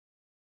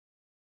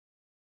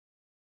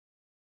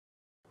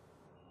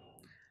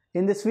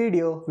In this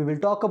video, we will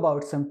talk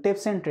about some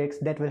tips and tricks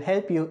that will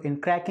help you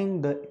in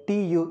cracking the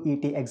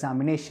TUET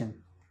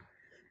examination.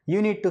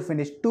 You need to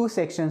finish 2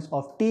 sections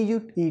of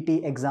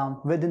TUET exam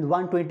within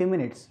 120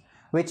 minutes,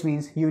 which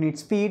means you need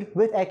speed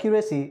with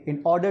accuracy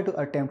in order to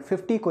attempt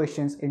 50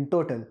 questions in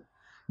total.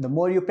 The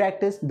more you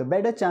practice, the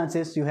better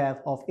chances you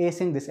have of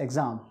acing this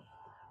exam.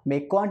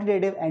 Make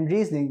quantitative and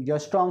reasoning your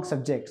strong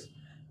subjects.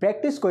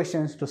 Practice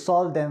questions to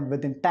solve them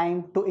within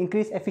time to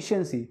increase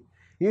efficiency.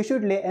 You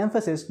should lay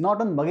emphasis not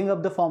on mugging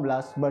up the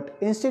formulas but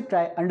instead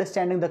try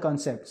understanding the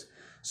concepts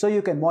so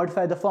you can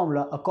modify the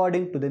formula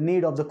according to the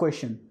need of the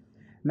question.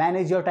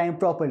 Manage your time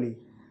properly.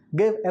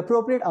 Give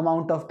appropriate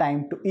amount of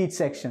time to each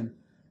section.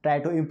 Try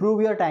to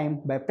improve your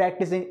time by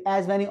practicing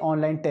as many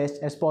online tests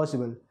as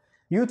possible.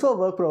 Youth for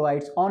Work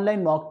provides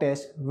online mock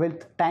tests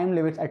with time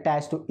limits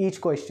attached to each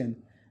question.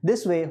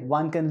 This way,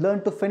 one can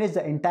learn to finish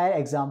the entire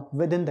exam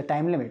within the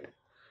time limit.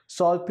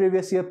 Solve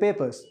previous year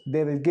papers.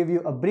 They will give you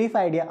a brief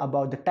idea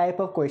about the type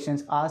of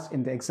questions asked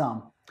in the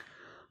exam.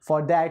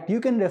 For that, you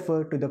can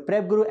refer to the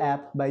Prep Guru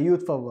app by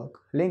Youth for Work.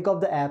 Link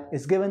of the app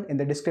is given in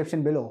the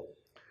description below.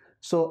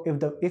 So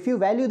if you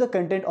value the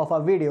content of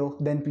our video,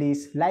 then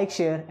please like,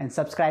 share and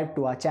subscribe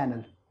to our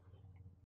channel.